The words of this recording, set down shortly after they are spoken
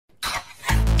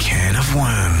of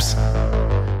Worms.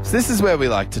 So this is where we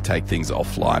like to take things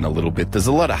offline a little bit. There's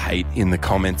a lot of hate in the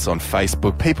comments on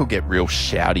Facebook. People get real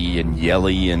shouty and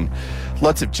yelly, and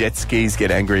lots of jet skis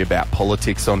get angry about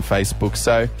politics on Facebook.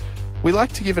 So we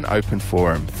like to give an open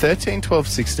forum. 13, 12,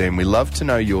 16, we love to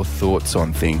know your thoughts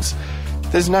on things.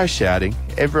 There's no shouting.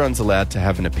 Everyone's allowed to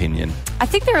have an opinion. I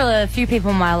think there are a few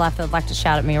people in my life that would like to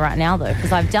shout at me right now, though,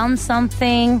 because I've done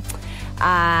something.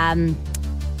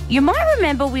 You might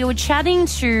remember we were chatting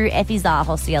to Effie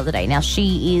Zahos the other day. Now,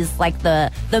 she is like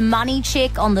the money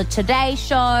chick on the Today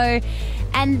Show.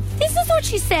 And this is what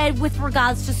she said with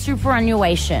regards to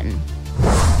superannuation.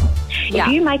 If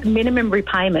you make minimum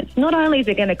repayments, not only is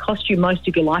it going to cost you most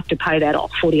of your life to pay that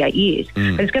off, 48 years,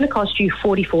 but it's going to cost you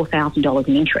 $44,000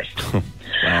 in interest.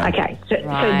 Wow. Okay, so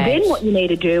then what you need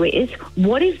to do is,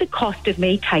 what is the cost of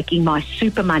me taking my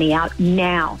super money out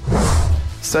now?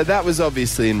 So that was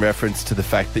obviously in reference to the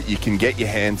fact that you can get your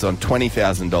hands on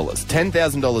 $20,000,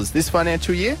 $10,000 this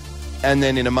financial year, and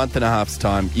then in a month and a half's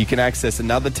time, you can access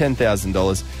another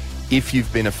 $10,000 if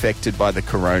you've been affected by the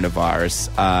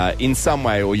coronavirus in some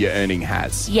way or your earning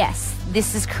has. Yes,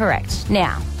 this is correct.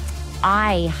 Now,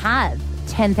 I have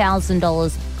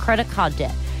 $10,000 credit card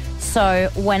debt. So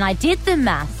when I did the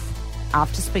math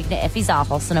after speaking to Effie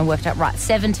Zahos, and I worked out, right,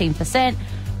 17%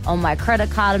 on my credit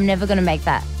card, I'm never going to make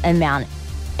that amount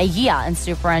a year in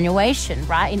superannuation,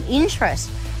 right, in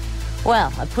interest.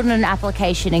 Well, I put in an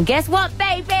application, and guess what,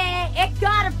 baby? It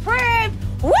got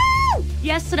approved! Woo!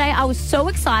 Yesterday, I was so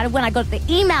excited when I got the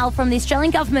email from the Australian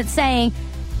government saying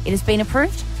it has been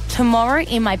approved. Tomorrow,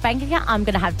 in my bank account, I'm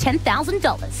going to have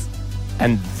 $10,000.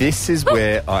 And this is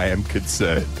where I am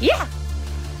concerned. Yeah.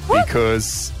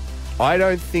 Because I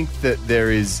don't think that there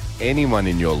is anyone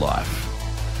in your life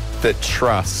that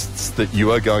trusts that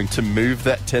you are going to move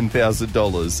that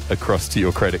 $10,000 across to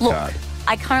your credit card.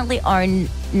 I currently own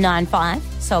 9.5,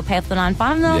 so I'll pay off the 9.5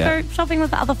 and then I'll go shopping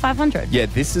with the other 500. Yeah,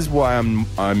 this is why I'm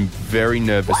very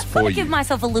nervous for you. I want to give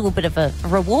myself a little bit of a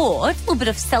reward, a little bit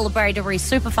of celebratory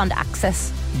super fund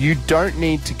access. You don't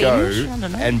need to go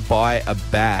and buy a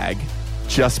bag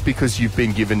just because you've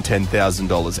been given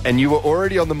 $10,000. And you were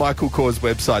already on the Michael Kors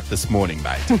website this morning,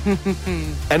 mate.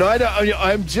 And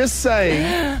I'm just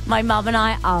saying... My mum and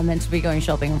I are meant to be going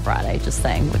shopping on Friday, just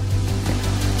saying. But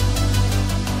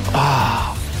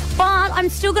I'm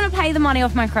still going to pay the money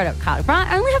off my credit card, right?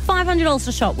 I only have $500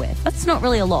 to shop with. That's not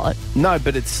really a lot. No,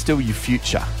 but it's still your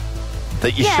future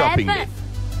that you're shopping with.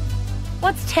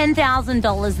 What's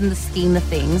 $10,000 in the scheme of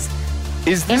things?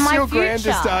 Is this your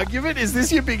grandest argument? Is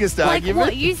this your biggest argument?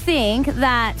 What, you think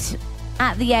that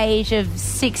at the age of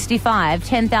 65,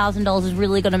 $10,000 is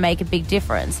really going to make a big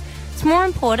difference? It's more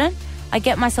important I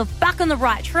get myself back on the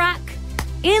right track,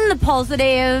 in the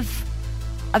positive.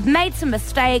 I've made some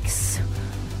mistakes.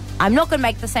 I'm not going to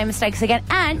make the same mistakes again.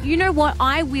 And you know what?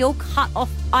 I will cut up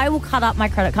my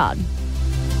credit card.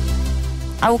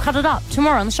 I will cut it up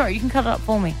tomorrow on the show. You can cut it up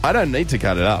for me. I don't need to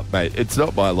cut it up, mate. It's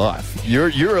not my life.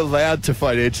 You're allowed to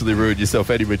financially ruin yourself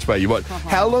any which way you want.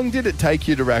 How long did it take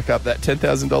you to rack up that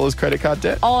 $10,000 credit card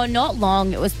debt? Oh, not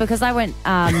long. It was because I went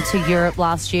to Europe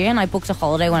last year and I booked a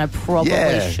holiday when I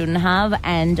probably shouldn't have.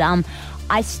 And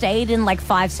I stayed in like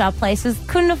 5-star places.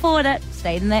 Couldn't afford it.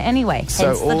 Stayed in there anyway.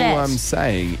 So all I'm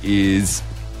saying is...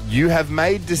 you have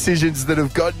made decisions that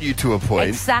have gotten you to a point.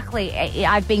 Exactly.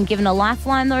 I've been given a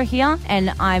lifeline, though, here, and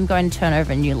I'm going to turn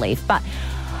over a new leaf. But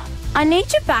I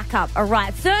need your backup. All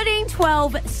right, 13,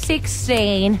 12,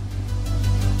 16.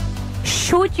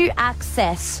 Should you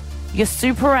access your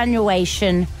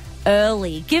superannuation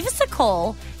early? Give us a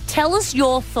call. Tell us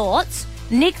your thoughts.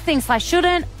 Nick thinks I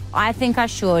shouldn't. I think I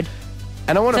should.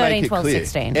 And I want to 13, make it 12, clear,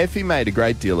 16. Effie made a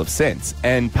great deal of sense,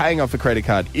 and paying off a credit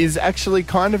card is actually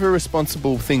kind of a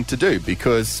responsible thing to do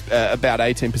because about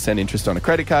 18% interest on a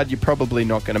credit card, you're probably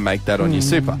not going to make that on your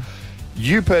super.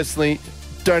 You personally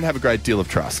don't have a great deal of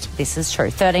trust. This is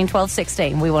true. 13, 12,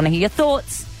 16. We want to hear your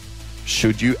thoughts.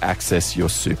 Should you access your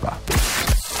super?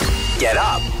 Get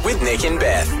up with Nick and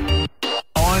Beth.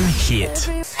 On Hit.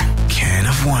 Can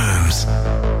of Worms.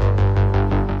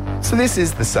 So this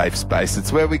is the safe space.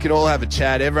 It's where we can all have a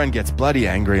chat. Everyone gets bloody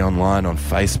angry online on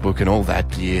Facebook and all that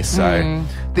gear. So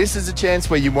this is a chance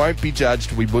where you won't be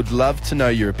judged. We would love to know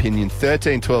your opinion.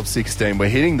 13, 12, 16. We're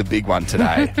hitting the big one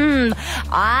today.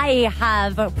 I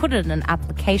have put in an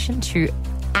application to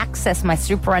access my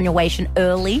superannuation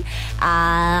early.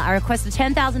 I requested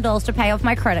 $10,000 to pay off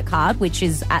my credit card, which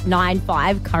is at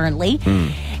 9.5 currently.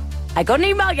 I got an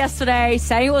email yesterday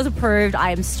saying it was approved.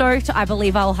 I am stoked. I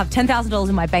believe I will have $10,000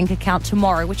 in my bank account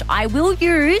tomorrow, which I will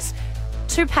use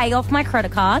to pay off my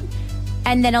credit card.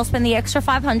 and then I'll spend the extra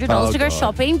 $500 to go God.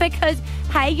 shopping because,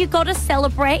 hey, you got to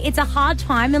celebrate. It's a hard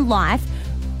time in life.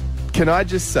 Can I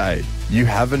just say, you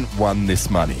haven't won this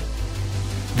money.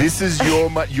 This is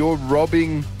you're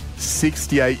robbing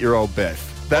 68-year-old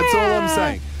Beth. That's all I'm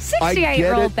saying.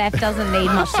 68-year-old Beth doesn't need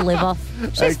much to live off.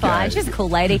 She's Okay. fine. She's a cool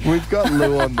lady. We've got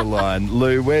Lou on the line.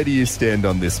 Lou, where do you stand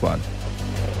on this one?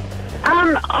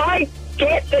 I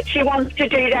get that she wants to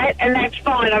do that, and that's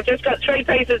fine. I've just got 3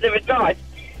 pieces of advice.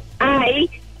 A,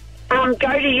 go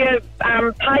to your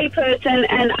pay person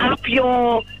and up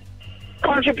your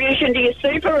contribution to your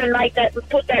super and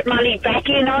put that money back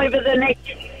in over the next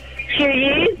few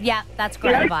years. Yeah, that's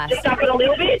great advice. Just up it a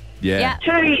little bit. Yeah.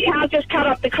 2, you can't just cut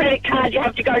off the credit card. You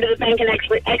have to go to the bank and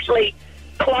actually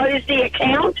close the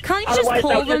account. Can't you just Otherwise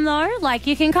call they'll them, though? Like,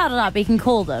 you can cut it up. You can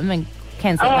call them and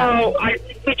cancel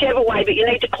whichever way, but you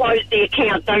need to close the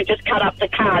account. Don't just cut up the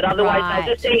card. Otherwise, Right.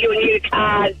 they'll just send you a new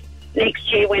card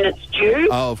next year when it's due.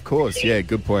 Oh, of course. Yeah,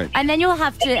 good point. And then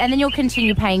you'll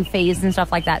continue paying fees and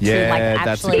stuff like that too. Yeah, Like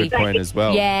that's a actually, good point as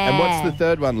well. Yeah. And what's the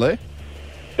third one, Lou?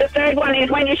 The third one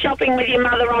is when you're shopping with your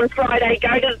mother on Friday,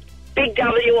 go to Big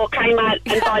W or Kmart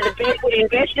and buy the Barefoot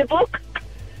Investor book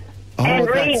and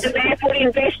read the Barefoot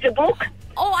Investor book.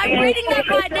 Oh, I'm reading that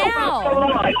right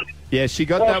now. Yeah, she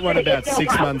got that one about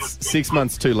 6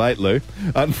 months too late, Lou.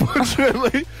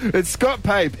 Unfortunately, it's Scott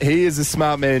Pape. He is a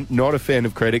smart man, not a fan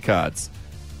of credit cards.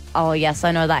 Oh, yes,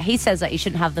 I know that. He says that you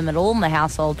shouldn't have them at all in the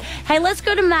household. Hey, let's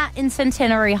go to Matt in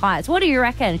Centenary Heights. What do you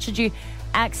reckon? Should you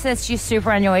access your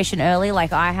superannuation early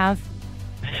like I have?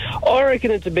 I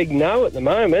reckon it's a big no at the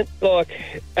moment. Like,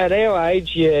 at our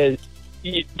age,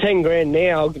 10 grand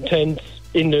now turns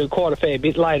into quite a fair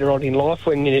bit later on in life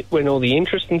when all the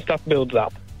interest and stuff builds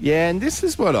up. Yeah, and this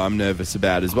is what I'm nervous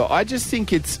about as well. I just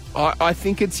think I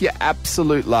think it's your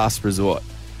absolute last resort.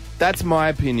 That's my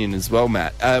opinion as well,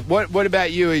 Matt. What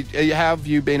about you? How have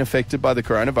you been affected by the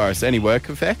coronavirus? Any work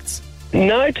effects?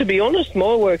 No, to be honest,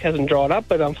 my work hasn't dried up,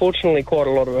 but unfortunately quite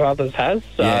a lot of others has.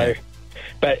 So, Yeah.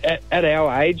 But at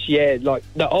our age, like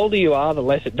the older you are, the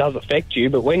less it does affect you.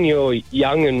 But when you're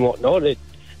young and whatnot,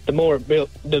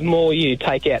 the more you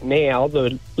take out now,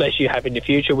 the less you have in the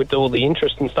future with all the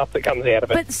interest and stuff that comes out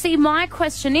of it. But see, my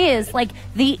question is, like,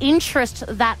 the interest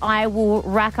that I will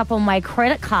rack up on my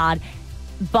credit card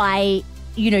by,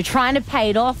 trying to pay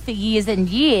it off for years and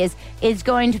years is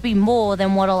going to be more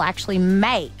than what I'll actually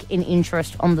make in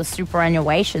interest on the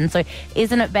superannuation. So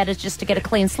isn't it better just to get a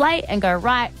clean slate and go,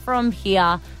 right, from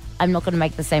here, I'm not going to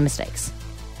make the same mistakes?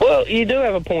 Well, you do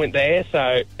have a point there.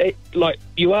 So,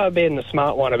 you are being the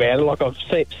smart one about it. Like, I've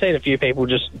seen a few people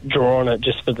just draw on it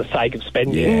just for the sake of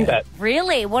spending. Yeah. But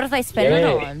Really? What do they spend it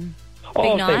on? Big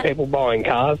I've night? seen people buying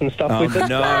cars and stuff Oh, with it.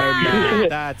 no, Matt,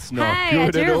 that's not Hey, I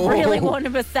good at all. do really want a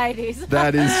Mercedes.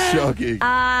 That is shocking.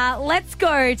 Let's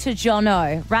go to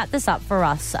Jono. Wrap this up for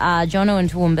us. Jono in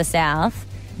Toowoomba South.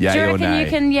 Yay Do you or reckon nay? you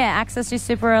can, access your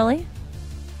super early?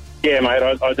 Yeah, mate,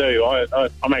 I do.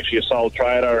 I'm actually a sole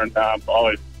trader and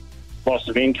I loss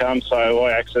of income, so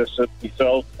I access it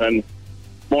myself. And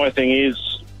my thing is,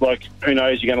 who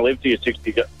knows, you're going to live till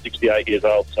you're 68 years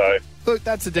old. So, Look,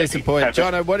 that's a decent point.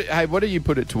 Jono, what do you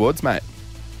put it towards, mate?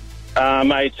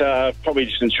 mate, probably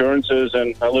just insurances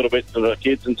and a little bit for the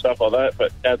kids and stuff like that.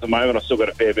 But at the moment, I've still got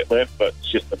a fair bit left, but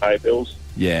it's just to pay bills.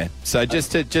 Yeah. So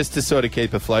just to sort of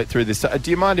keep afloat through this.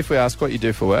 Do you mind if we ask what you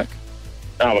do for work?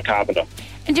 I'm a carpenter.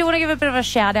 And do you want to give a bit of a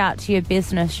shout out to your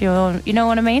business? You know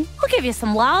what I mean? I'll give you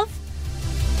some love.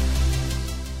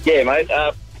 Yeah, mate.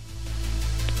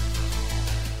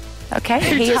 Okay,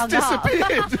 he just hung up.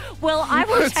 disappeared. Well, I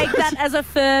will take that as a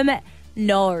firm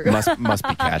no. must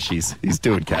be cashies. He's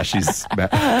doing cashies.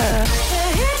 Matt.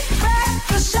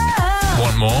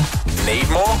 Want more? Need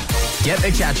more? Get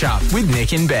the catch up with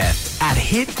Nick and Beth at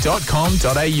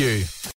hit.com.au.